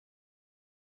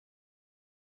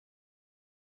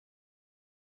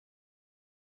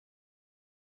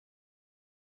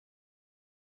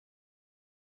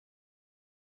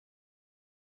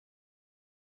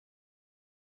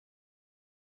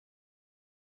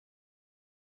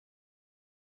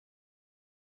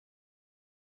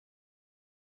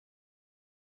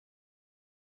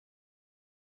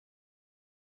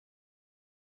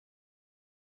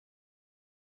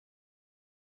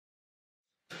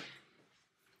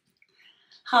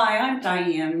Hi, I'm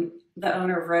Diane, the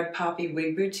owner of Red Poppy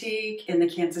Wig Boutique in the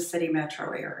Kansas City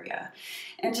metro area.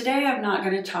 And today I'm not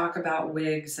going to talk about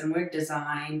wigs and wig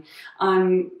design.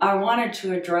 I wanted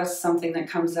to address something that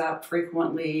comes up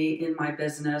frequently in my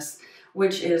business,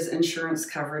 which is insurance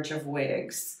coverage of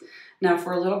wigs. Now,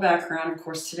 for a little background, of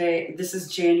course, today, this is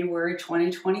January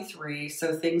 2023,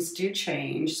 so things do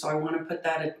change. So I want to put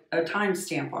that a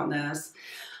timestamp on this.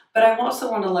 But I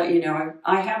also want to let you know,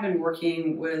 I have been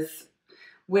working with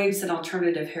wigs and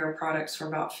alternative hair products for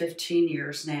about 15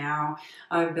 years now.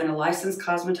 I've been a licensed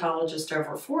cosmetologist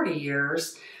over 40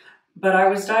 years, but I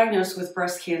was diagnosed with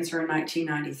breast cancer in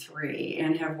 1993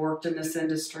 and have worked in this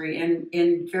industry and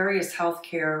in various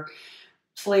healthcare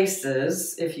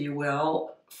places, if you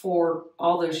will, for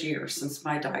all those years since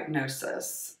my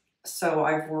diagnosis. So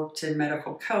I've worked in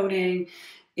medical coding,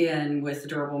 with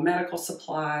durable medical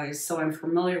supplies, so I'm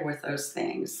familiar with those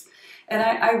things.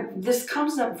 And this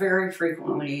comes up very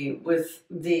frequently with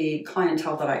the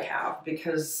clientele that I have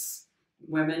because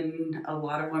a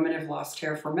lot of women have lost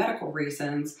hair for medical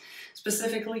reasons,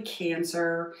 specifically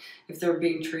cancer, if they're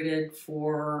being treated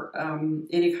for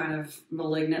any kind of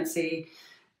malignancy,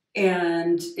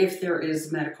 and if there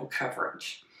is medical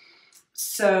coverage.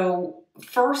 So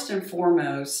first and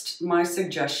foremost, my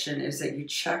suggestion is that you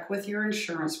check with your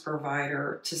insurance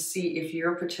provider to see if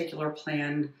your particular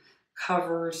plan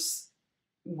covers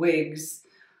wigs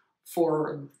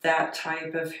for that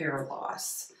type of hair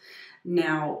loss.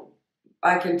 Now,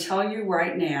 I can tell you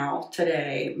right now,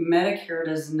 today, Medicare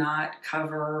does not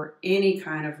cover any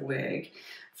kind of wig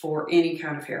for any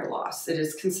kind of hair loss. It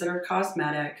is considered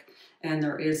cosmetic and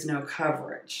there is no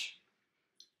coverage.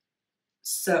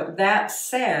 So that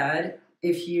said,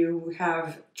 if you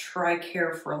have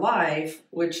Tricare for Life,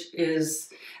 which is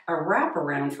a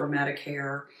wraparound for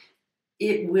Medicare,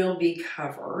 it will be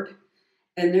covered.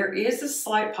 And there is a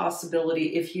slight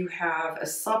possibility if you have a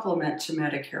supplement to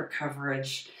Medicare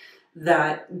coverage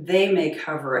that they may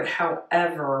cover it.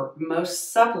 However,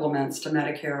 most supplements to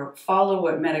Medicare follow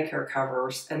what Medicare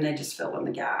covers and they just fill in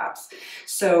the gaps.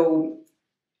 So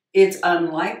it's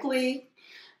unlikely,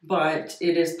 but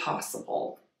it is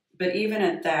possible. But even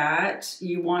at that,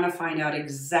 you want to find out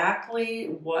exactly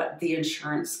what the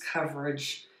insurance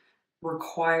coverage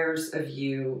requires of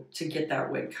you to get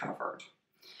that wig covered.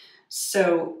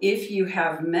 So if you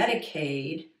have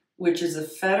Medicaid, which is a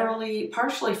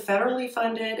partially federally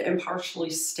funded and partially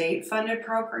state funded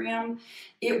program,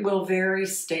 it will vary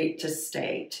state to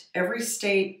state. Every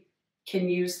state can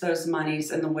use those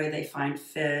monies in the way they find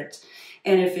fit.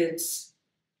 And if it's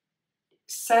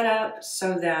set up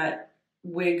so that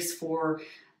wigs for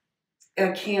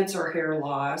a cancer hair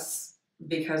loss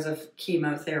because of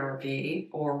chemotherapy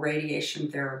or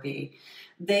radiation therapy,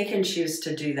 they can choose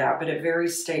to do that, but it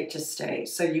varies state to state.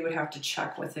 So you would have to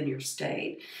check within your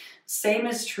state. Same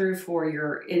is true for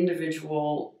your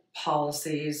individual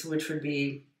policies, which would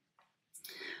be,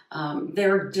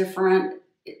 they're different.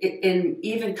 And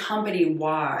even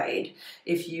company-wide,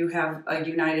 if you have a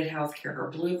United Healthcare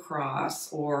or Blue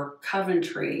Cross or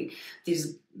Coventry,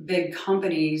 these big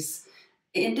companies,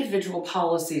 individual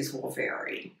policies will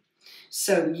vary.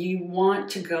 So you want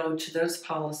to go to those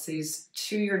policies,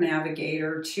 to your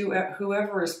navigator, to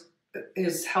whoever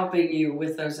is helping you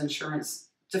with those insurance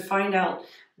to find out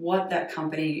what that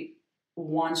company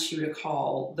wants you to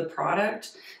call the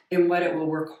product and what it will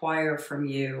require from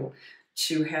you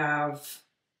to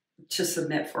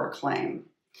submit for a claim.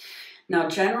 Now,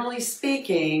 generally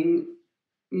speaking,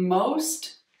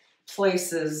 most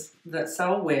places that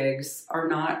sell wigs are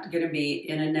not going to be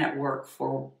in a network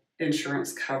for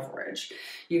insurance coverage.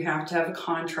 You have to have a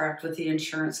contract with the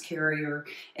insurance carrier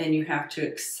and you have to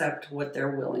accept what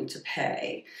they're willing to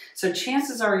pay. So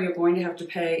chances are you're going to have to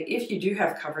pay, if you do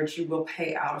have coverage, you will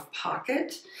pay out of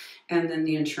pocket, and then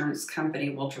the insurance company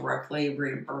will directly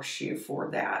reimburse you for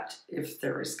that if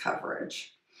there is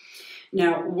coverage.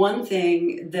 Now, one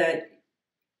thing that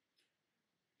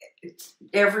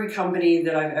every company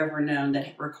that I've ever known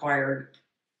that required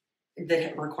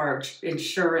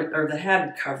insurance or that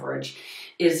had coverage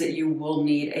is that you will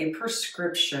need a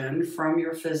prescription from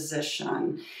your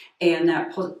physician, and the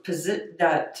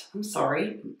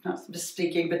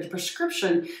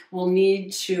prescription will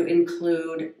need to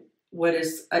include what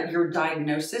is your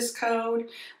diagnosis code,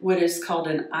 what is called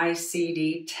an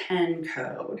ICD-10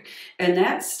 code. And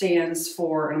that stands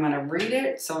for, and I'm going to read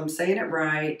it so I'm saying it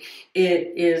right,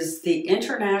 it is the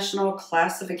International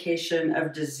Classification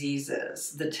of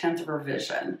Diseases, the 10th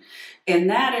revision. And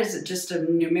that is just a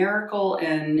numerical,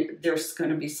 and there's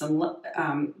going to be some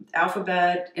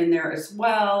alphabet in there as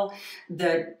well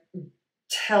that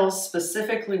tells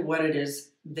specifically what it is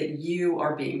that you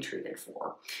are being treated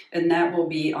for, and that will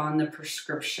be on the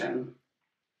prescription.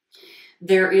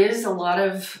 There is a lot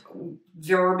of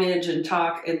verbiage and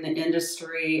talk in the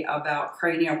industry about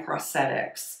cranial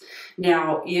prosthetics.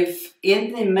 Now, if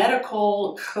in the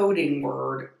medical coding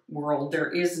world, there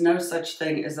is no such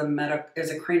thing as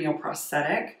a cranial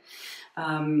prosthetic,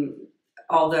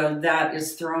 although that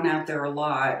is thrown out there a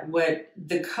lot. What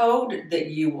the code that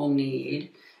you will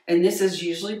need, and this is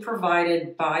usually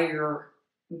provided by your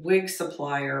wig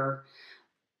supplier,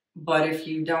 but if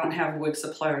you don't have a wig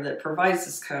supplier that provides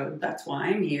this code, that's why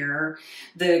I'm here.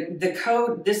 The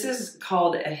code, this is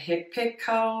called a HCPC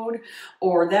code,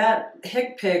 or that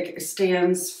HCPC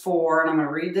stands for, and I'm going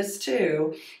to read this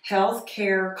too,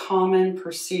 Healthcare Common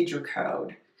Procedure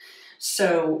Code.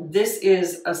 So this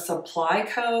is a supply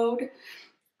code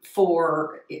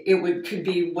for, could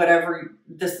be whatever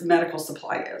this medical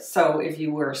supply is. So if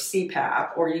you wear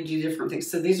CPAP or you do different things.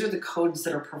 So these are the codes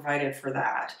that are provided for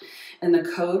that. And the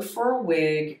code for a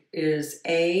wig is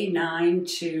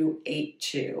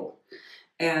A9282.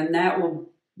 And that will,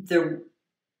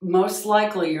 most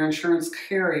likely your insurance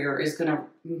carrier is going to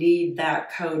need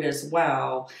that code as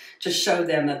well to show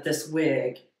them that this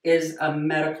wig is a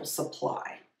medical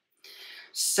supply.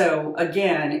 So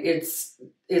again, it's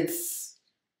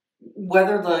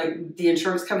whether the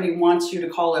insurance company wants you to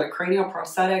call it a cranial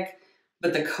prosthetic,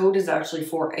 but the code is actually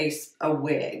for a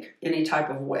wig, any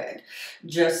type of wig,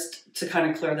 just to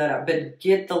kind of clear that up. But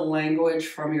get the language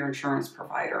from your insurance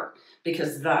provider,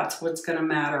 because that's what's going to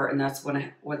matter, and that's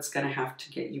what's going to have to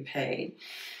get you paid.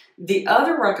 The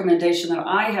other recommendation that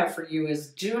I have for you is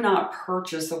do not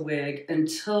purchase a wig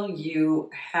until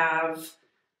you have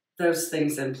those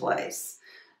things in place.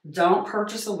 Don't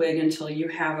purchase a wig until you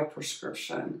have a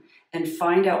prescription, and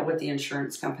find out what the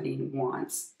insurance company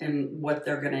wants and what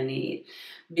they're going to need,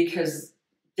 because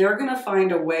they're going to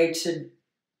find a way to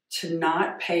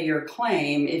not pay your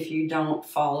claim if you don't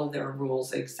follow their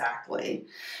rules exactly.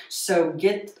 So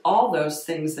get all those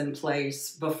things in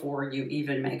place before you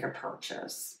even make a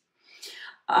purchase.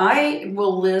 I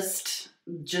will list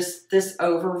just this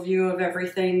overview of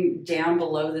everything down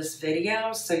below this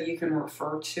video so you can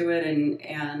refer to it,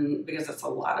 and because it's a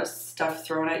lot of stuff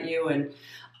thrown at you, and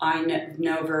I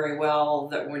know very well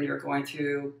that when you're going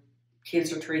through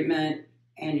cancer treatment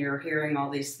and you're hearing all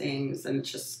these things and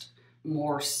just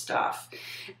more stuff,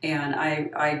 and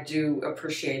I do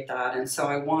appreciate that, and so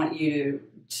I want you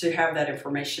to have that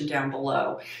information down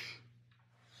below.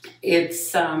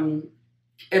 It's at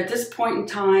this point in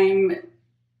time,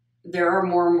 there are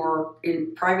more and more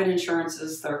private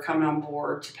insurances that are coming on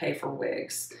board to pay for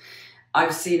wigs.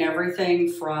 I've seen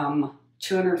everything from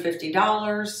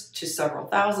 $250 to several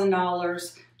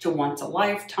 $1,000s to once a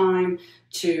lifetime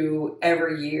to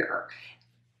every year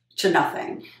to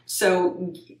nothing.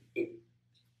 So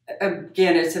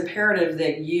again, it's imperative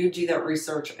that you do that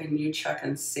research and you check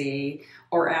and see,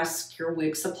 or ask your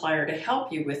wig supplier to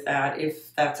help you with that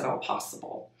if that's at all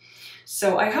possible.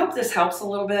 So I hope this helps a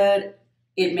little bit.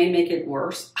 It may make it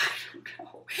worse, I don't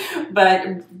know,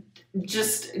 but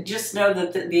just know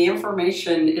that the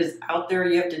information is out there.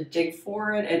 You have to dig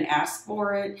for it and ask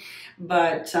for it,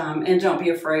 but and don't be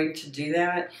afraid to do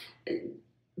that.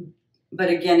 But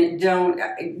again,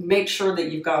 make sure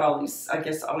that you've got all these, I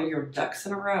guess, all your ducks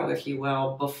in a row, if you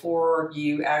will, before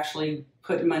you actually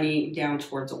put money down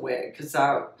towards a wig, because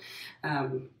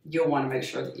you'll want to make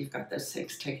sure that you've got those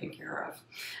things taken care of.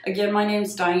 Again, my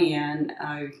name's Diane.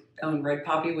 I own Red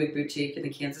Poppy Wig Boutique in the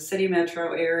Kansas City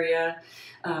metro area.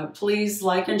 Please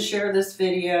like and share this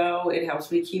video. It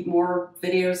helps me keep more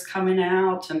videos coming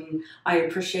out, and I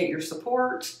appreciate your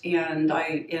support. And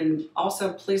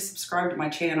also please subscribe to my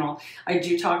channel. I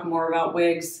do talk more about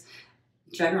wigs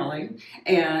generally,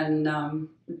 and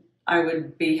I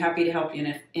would be happy to help you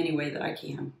in any way that I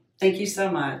can. Thank you so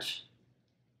much.